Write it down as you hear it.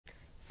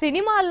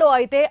సినిమాల్లో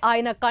అయితే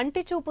ఆయన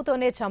కంటి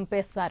చూపుతోనే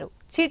చంపేస్తారు.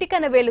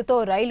 చిటికన వేలుతో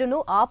రైలును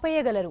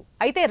ఆపేయగలరు.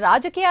 అయితే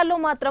రాజకీయాల్లో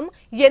మాత్రం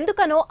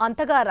ఎందుకనో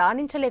అంతగా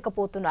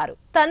రాణించలేకపోతున్నారు.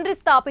 తండ్రి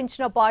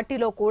స్థాపించిన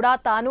పార్టీలో కూడా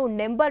తాను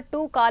నెంబర్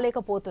 2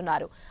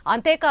 కాలేకపోతున్నారు.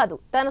 అంతేకాదు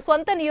తన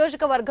సొంత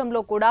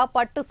నియోజకవర్గంలో కూడా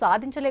పట్టు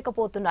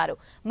సాధించలేకపోతున్నారు.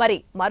 మరి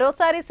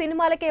మరోసారి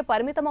సినిమాలకే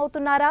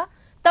పరిమితమవుతున్నారా?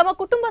 తమ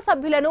కుటుంబ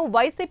సభ్యులను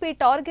వైసీపీ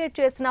టార్గెట్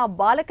చేసిన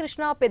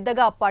బాలకృష్ణ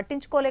పెద్దగా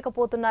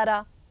పట్టించుకోలేకపోతున్నారా?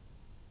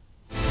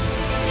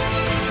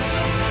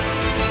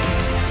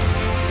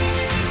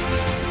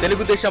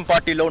 తెలుగుదేశం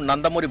పార్టీలో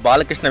నందమూరి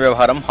బాలకృష్ణ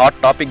వ్యవహారం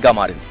హాట్ టాపిక్ గా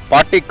మారింది.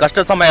 పార్టీ కష్ట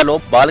సమయాల్లో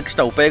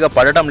బాలకృష్ణ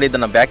ఉపయోగపడడం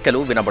లేదన్న వ్యాఖ్యలు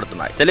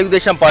వినబడుతున్నాయి.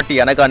 తెలుగుదేశం పార్టీ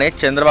అనగానే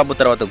చంద్రబాబు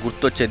తర్వాత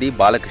గుర్తొచ్చేది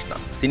బాలకృష్ణ.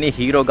 సినీ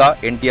హీరోగా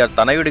ఎన్టీఆర్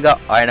తనయుడిగా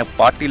ఆయన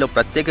పార్టీలో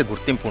ప్రత్యేక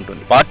గుర్తింపు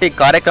ఉంటుంది. పార్టీ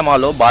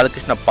కార్యక్రమాల్లో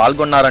బాలకృష్ణ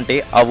పాల్గొన్నారంటే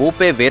ఆ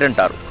ఊపే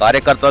వేరంటారు.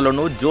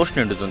 కార్యకర్తల్లోనూ జోష్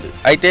నిండుతుంది.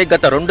 అయితే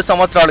గత 2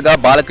 సంవత్సరాలుగా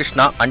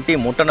బాలకృష్ణ అంటి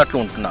ముట్టనట్లు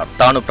ఉంటున్నారు.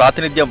 తాను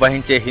ప్రాతినిధ్యం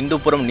వహించే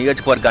హిందూపురం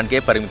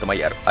నియోజకవర్గానికే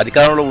పరిమితమయ్యారు.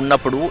 అధికారంలో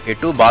ఉన్నప్పుడు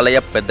ఎటు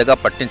బాలయ్య పెద్దగా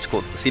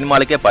పట్టించుకోరు,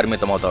 సినిమాలకే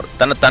పరిమితమవుతారు.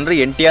 తన తండ్రి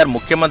ఎన్టీఆర్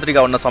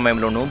ముఖ్యమంత్రిగా ఉన్న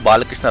సమయంలోనూ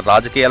బాలకృష్ణ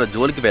రాజకీయాల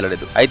జోలికి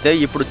వెళ్లలేదు. అయితే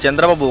ఇప్పుడు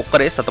చంద్రబాబు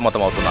ఒక్కరే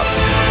సతమతమవుతున్నారు.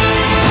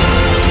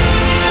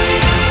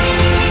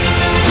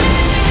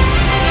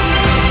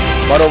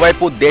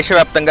 మరోవైపు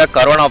దేశవ్యాప్తంగా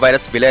కరోనా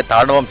వైరస్ విలయ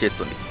తాండవం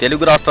చేస్తుంది.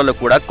 తెలుగు రాష్ట్రాల్లో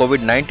కూడా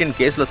కోవిడ్-19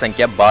 కేసుల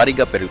సంఖ్య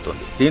భారీగా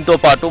పెరుగుతోంది. దీంతో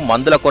పాటు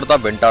మందుల కొరత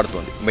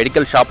వెంటాడుతోంది.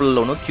 మెడికల్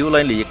షాపులలోనూ క్యూ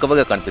లైన్లు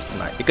ఎక్కువగా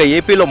కనిపిస్తున్నాయి. ఇక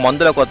ఏపీలో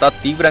మందుల కొరత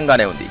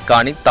తీవ్రంగానే ఉంది.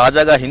 కానీ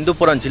తాజాగా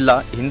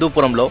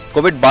హిందూపురంలో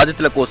కోవిడ్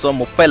బాధితుల కోసం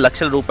 30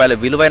 లక్షల రూపాయల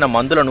విలువైన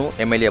మందులను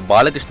ఎమ్మెల్యే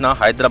బాలకృష్ణ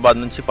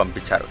హైదరాబాద్ నుంచి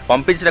పంపించారు.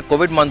 పంపించిన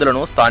కోవిడ్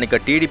మందులను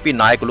స్థానిక టీడీపీ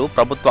నాయకులు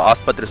ప్రభుత్వ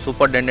ఆసుపత్రి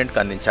సూపరింటెండెంట్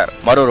కు అందించారు.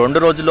 మరో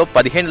 2 రోజుల్లో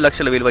 15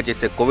 లక్షల విలువ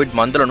చేసే కోవిడ్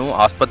మందులను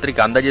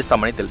ఆసుపత్రికి అందజేస్తామని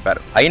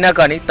తెలిపారు. అయినా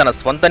కానీ తన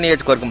స్వంత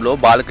నియోజకవర్గంలో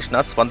బాలకృష్ణ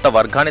స్వంత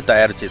వర్గాన్ని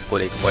తయారు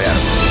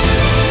చేసుకోలేకపోయారు.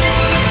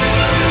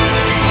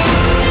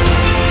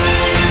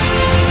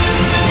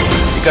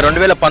 ఇక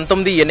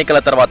 2019 ఎన్నికల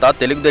తర్వాత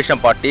తెలుగుదేశం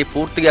పార్టీ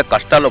పూర్తిగా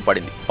కష్టాల్లో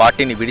పడింది.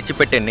 పార్టీని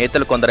విడిచిపెట్టే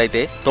నేతలు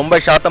కొందరైతే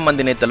 90%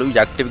 మంది నేతలు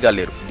యాక్టివ్ గా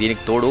లేరు.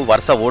 దీనికి తోడు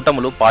వరుస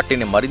ఓటములు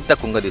పార్టీని మరింత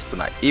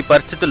కుంగదీస్తున్నాయి. ఈ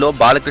పరిస్థితుల్లో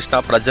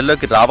బాలకృష్ణ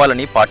ప్రజల్లోకి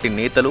రావాలని పార్టీ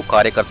నేతలు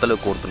కార్యకర్తలు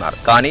కోరుతున్నారు.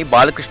 కానీ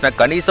బాలకృష్ణ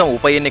కనీసం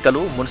ఉప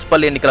ఎన్నికలు,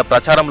 మున్సిపల్ ఎన్నికల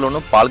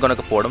ప్రచారంలోనూ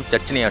పాల్గొనకపోవడం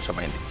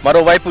చర్చనీయాంశమైంది.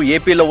 మరోవైపు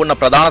ఏపీలో ఉన్న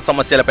ప్రధాన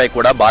సమస్యలపై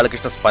కూడా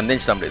బాలకృష్ణ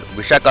స్పందించడం లేదు.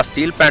 విశాఖ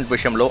స్టీల్ ప్లాంట్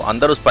విషయంలో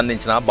అందరూ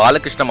స్పందించినా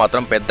బాలకృష్ణ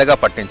మాత్రం పెద్దగా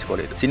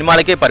పట్టించుకోలేదు.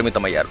 సినిమాలకే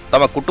పరిమితమయ్యారు.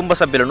 తమ కుటుంబ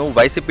సభ్యులను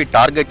వైసీపీ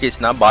టార్గెట్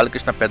చేసినా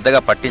బాలకృష్ణ పెద్దగా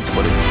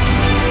పట్టించుకోలేదు.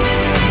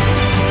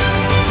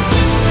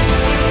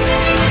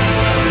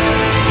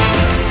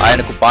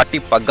 ఆయనకు పార్టీ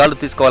పగ్గాలు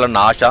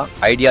తీసుకోవాలన్న ఆశ,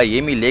 ఐడియా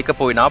ఏమీ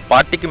లేకపోయినా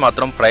పార్టీకి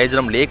మాత్రం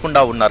ప్రయోజనం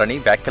లేకుండా ఉన్నారని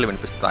వ్యాఖ్యలు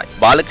వినిపిస్తున్నాయి.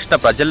 బాలకృష్ణ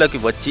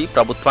ప్రజల్లోకి వచ్చి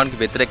ప్రభుత్వానికి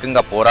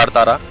వ్యతిరేకంగా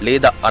పోరాడతారా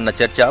లేదా అన్న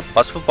చర్చ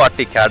పసుపు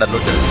పార్టీ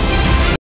క్యాడర్లో జరుగుతుంది.